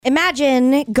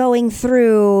Imagine going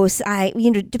through,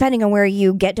 depending on where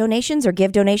you get donations or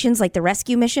give donations, like the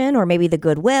Rescue Mission or maybe the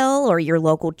Goodwill or your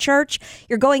local church.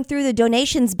 You're going through the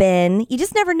donations bin. You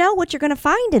just never know what you're going to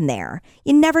find in there.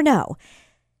 You never know.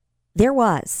 There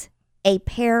was a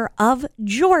pair of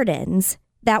Jordans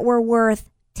that were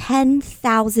worth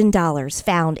 $10,000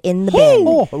 found in the bin.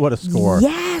 Oh, what a score.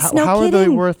 Yes, How kidding. are they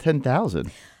worth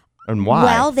 $10,000? And why?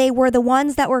 Well, they were the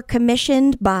ones that were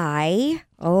commissioned by...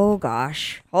 Oh,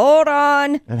 gosh. Hold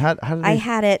on. And how did they... I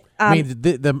had it. I mean,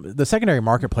 the secondary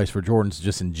marketplace for Jordans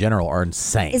just in general are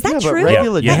insane. Is that but true?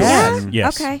 regular Yes. Jordans.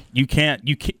 Yes. Okay.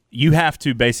 You have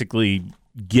to basically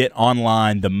get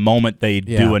online the moment they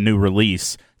do a new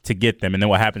release to get them. And then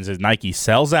what happens is Nike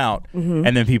sells out,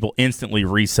 and then people instantly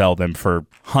resell them for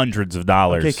hundreds of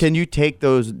dollars. Okay, can you take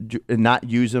those and not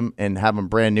use them and have them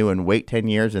brand new and wait 10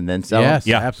 years and then sell them?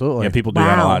 Yes, absolutely. Yeah, people do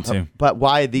that a Wow. lot too. But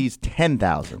why these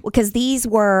 10,000? Because these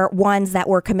were ones that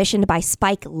were commissioned by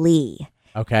Spike Lee.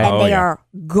 Okay. And they yeah. are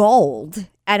gold.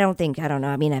 I don't know.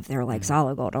 I mean, if they're like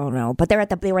solid gold, I don't know. But they were at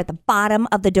the bottom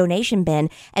of the donation bin.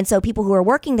 And so people who were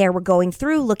working there were going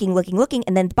through, looking.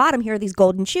 And then at the bottom, here are these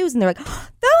golden shoes. And they're like, oh,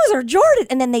 those are Jordan.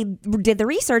 And then they did the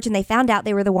research and they found out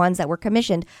they were the ones that were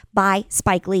commissioned by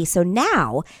Spike Lee. So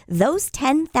now those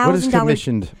 $10,000. What does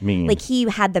commissioned mean? Like he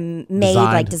had them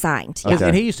made, designed. Okay.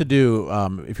 And he used to do,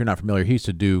 if you're not familiar, he used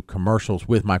to do commercials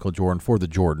with Michael Jordan for the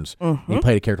Jordans. He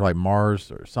played a character like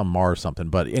Mars or some Mars something.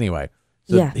 But anyway,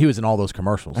 so he was in all those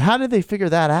commercials. How did they figure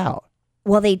that out?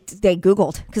 Well, they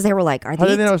Googled because they were like, are How these?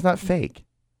 did they know it's not fake?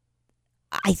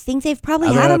 I think they've probably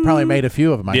I had them. probably made a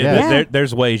few of them, I Yeah, guess.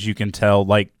 there's ways you can tell.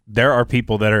 Like there are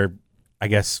people that are, I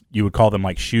guess you would call them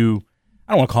like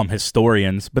I don't want to call them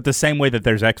historians, but the same way that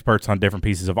there's experts on different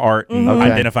pieces of art and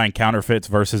identifying counterfeits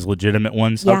versus legitimate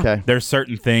ones. Yeah. Okay. There's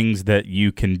certain things that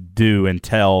you can do and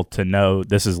tell to know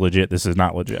this is legit, this is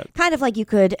not legit. Kind of like you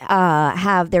could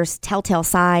there's telltale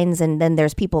signs, and then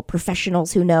there's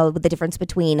professionals who know the difference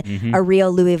between a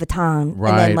real Louis Vuitton and then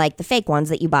Right. like the fake ones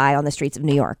that you buy on the streets of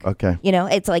New York. Okay. You know,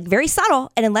 it's like very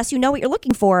subtle, and unless you know what you're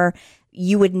looking for,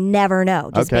 you would never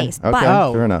know just Okay. based. Okay.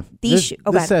 But Fair enough. these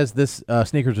This says this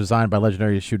sneakers designed by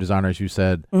legendary shoe designer, as you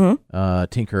said,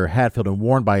 Tinker Hatfield, and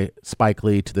worn by Spike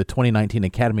Lee to the 2019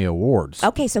 Academy Awards.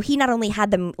 okay, so he not only had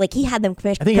them, like he had them I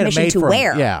think he had it commissioned made to for him.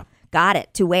 wear. Yeah. Got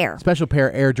it, to wear. Special pair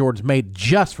of Air Jordans made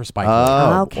just for Spike Lee.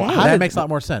 Oh, Okay. how That did- makes a lot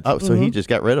more sense. Oh, so he just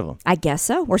got rid of them. I guess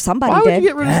so, or somebody Why would did. you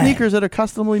get rid of sneakers that are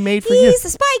customly made for you? He's a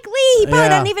Spike Lee. He probably Yeah.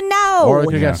 doesn't even know. Or it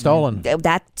could have got stolen.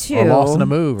 That too. Or lost in a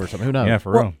move or something. Who knows? Yeah,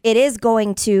 for Well, real. it is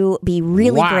going to be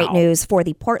really Wow. great news for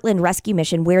the Portland Rescue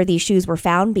Mission where these shoes were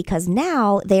found, because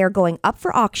now they are going up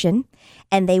for auction,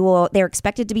 and they're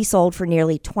expected to be sold for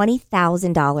nearly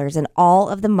 $20,000, and all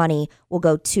of the money will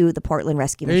go to the Portland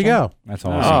Rescue There you Mission. go. That's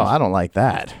Oh, awesome. I don't like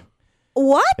that.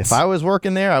 What? If I was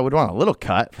working there, I would want a little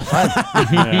cut.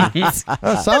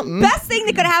 Something. Best thing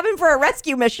that could happen for a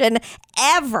rescue mission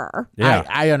ever. Yeah.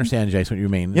 I understand, Jason, what you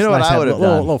mean. You know what nice to I have would a have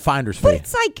little, done? little finder's But fee.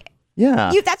 it's like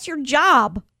Yeah. that's your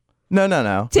job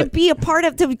No. to be a part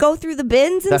of, to go through the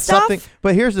bins and That's stuff. something.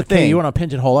 But here's the Okay, thing. you want to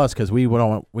pigeonhole us because we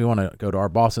want to go to our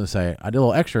boss and say, I did a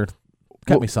little extra.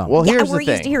 Cut me some. Well, Yeah, here's we're the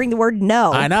thing. used to hearing the word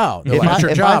no. I know. If, That's I, your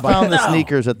if job. I found the know.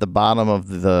 sneakers at the bottom of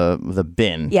the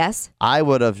bin, Yes. I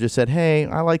would have just said, "Hey,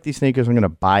 I like these sneakers. I'm going to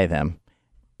buy them,"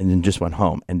 and then just went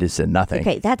home and just said nothing.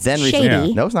 Okay, that's then shady. Yeah.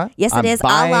 No, it's not. Yes, I'm it is.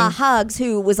 buying- A la Hugs,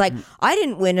 who was like, I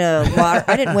didn't win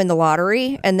the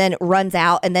lottery, and then runs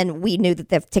out, and then we knew that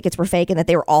the tickets were fake and that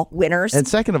they were all winners And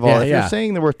second of all, Yeah, if yeah. you're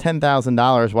saying they're worth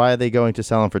 $10,000, why are they going to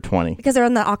sell them for 20? because they're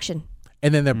on the auction.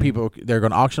 And then there are people, they're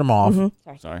going to auction them off.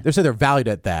 Sorry. They say they're valued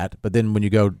at that, but then when you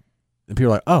go, and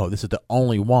people are like, oh, this is the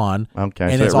only one. Okay,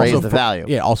 and so it's it raised also the for, value.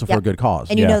 Yeah, also for Yeah. a good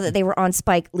cause. And you Yeah. know that they were on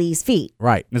Spike Lee's feet.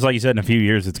 Right. It's like you said, in a few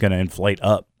years, it's going to inflate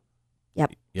up. Yep.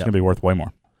 It's going to be worth way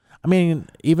more. I mean,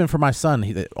 even for my son,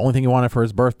 the only thing he wanted for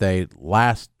his birthday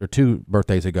two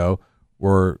birthdays ago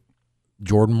were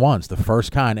Jordan 1s, the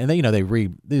first kind. And they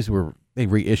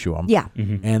reissue them. Yeah.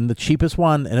 And the cheapest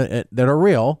one that are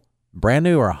real, brand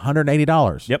new, are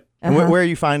 $180. Yep. And where are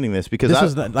you finding this? Because This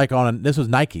was like this was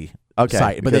Nike Okay,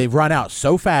 site, but because- they've run out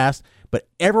so fast. But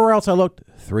everywhere else I looked,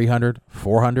 $300,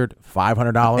 $400,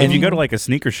 $500. And if you go to like a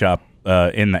sneaker shop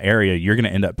in the area, you're going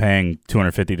to end up paying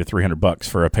 $250 to $300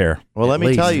 for a pair. Well, let At me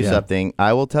least, tell you yeah. something.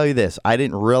 I will tell you this. I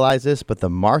didn't realize this, but the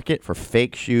market for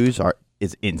fake shoes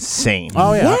is insane.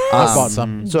 Oh yeah, I Yes. bought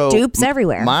some. So Dupes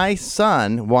everywhere. My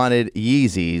son wanted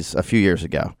Yeezys a few years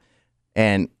ago,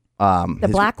 and The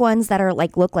black ones that are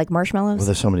look like marshmallows. well,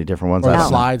 there's so many different ones. Or I the don't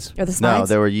know. slides. Or the No, slides.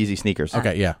 they were Yeezy sneakers.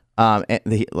 Okay, yeah. And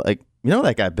you know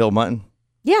that guy Bill Mutton?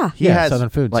 Yeah. He Yeah, has Southern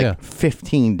Foods, like yeah.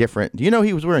 15 different. Do you know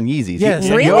he was wearing Yeezys? Yes,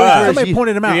 He Really? always wears somebody Yeezys.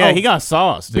 pointed him out. Yeah, Oh, he got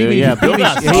sauce, dude. BB Yeah, Bill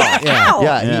got sauce. yeah. Ow.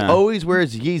 Yeah, he Yeah. always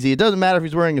wears Yeezy. It doesn't matter if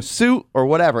he's wearing a suit or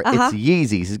whatever. It's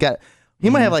Yeezys. He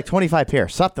might have like 25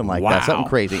 pairs, something like that, something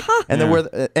crazy. And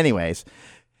then anyways,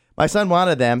 my son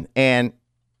wanted them, and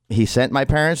he sent my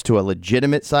parents to a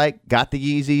legitimate site, got the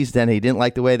Yeezys. Then he didn't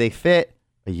like the way they fit.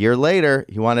 A year later,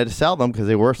 he wanted to sell them because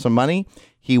they were worth some money.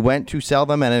 He went to sell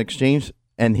them, and in exchange,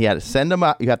 and he had to send them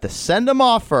out. You have to send them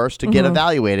off first to get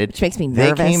evaluated. Which makes me They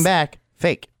nervous. came back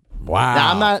fake. Wow.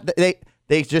 Now, I'm not.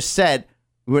 They just said,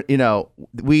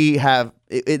 we have.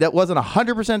 That wasn't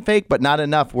 100% fake, but not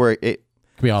enough where it.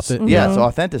 Can be authentic. Yeah, so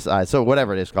authenticized. So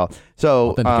whatever it is called.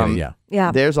 So Authenticated, yeah.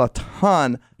 Yeah. there's a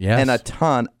ton Yes. and a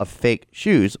ton of fake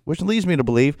shoes, which leads me to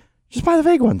believe just buy the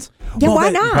fake ones. Yeah, Well,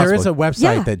 why there- not? There is a website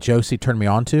Yeah. that Josie turned me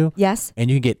on to. Yes. And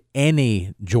you can get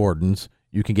any Jordans.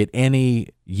 You can get any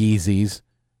Yeezys.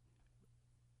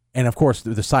 And of course,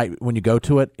 the site, when you go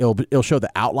to it, it'll show the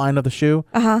outline of the shoe,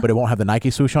 but it won't have the Nike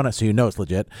swoosh on it, so you know it's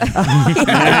legit.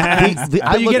 I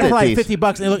But you looked get it at for like these.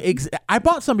 $50. And I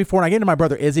bought some before, and I gave it to my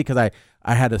brother Izzy because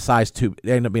I had a size too. It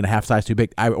ended up being a half size too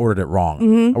big. I ordered it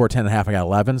wrong. I ordered 10 and a half. I got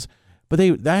 11s. But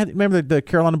remember the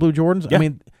Carolina Blue Jordans? Yeah. I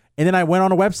mean, and then I went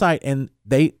on a website, and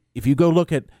if you go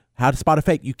look at how to spot a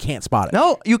fake, you can't spot it.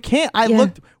 No, you can't. I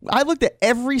looked at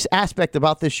every aspect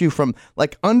about this shoe, from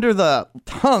like under the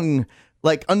tongue,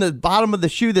 like on the bottom of the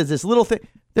shoe. There's this little thing.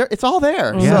 It's all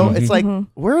there. So it's like,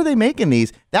 where are they making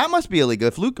these? That must be illegal.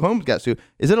 If Luke Holmes got sued,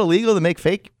 is it illegal to make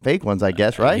fake ones? I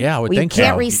guess, right? Yeah, I would Well, you think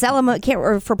can't so. resell them.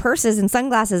 Or for purses and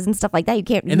sunglasses and stuff like that. You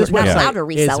can't. And this You're not website allowed to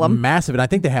resell is them. massive, and I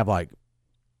think they have like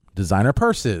designer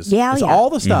purses. Yeah, it's yeah. all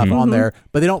the stuff on there,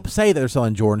 but they don't say that they're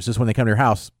selling Jordans. Just when they come to your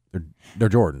house, they're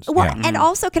Jordans. Well, Yeah. and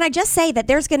also, can I just say that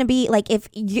there's going to be like, if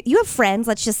you have friends,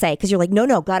 let's just say, because you're like,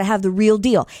 no, got to have the real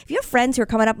deal. If you have friends who are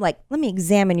coming up like, let me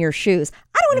examine your shoes,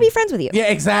 I don't want to be friends with you. Yeah,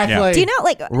 exactly. Do you know,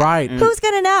 like, Right. who's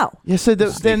going to know? Yeah, so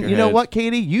then you know Sneakerheads. what,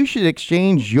 Katie? You should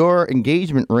exchange your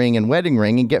engagement ring and wedding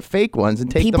ring and get fake ones and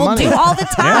take the People money. do all the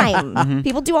time.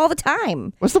 People do all the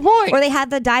time. What's the point? Or they have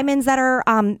the diamonds that are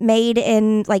made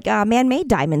in like man-made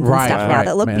diamonds Right, and stuff now right.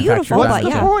 that look Manufactured beautiful. What's But the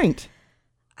yeah, point?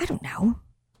 I don't know.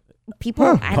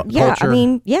 People, Culture.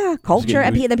 Culture,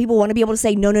 and then people want to be able to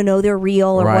say no, they're real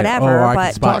or Right. whatever. Oh, I can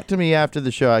but spot Talk to me after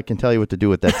the show. I can tell you what to do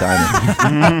with that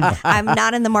diamond. I'm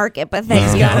not in the market. But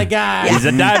thanks, Got a guy. He's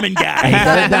a diamond guy.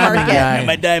 Not in the diamond market. guy. I'm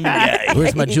a diamond guy.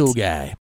 Where's my jewel guy?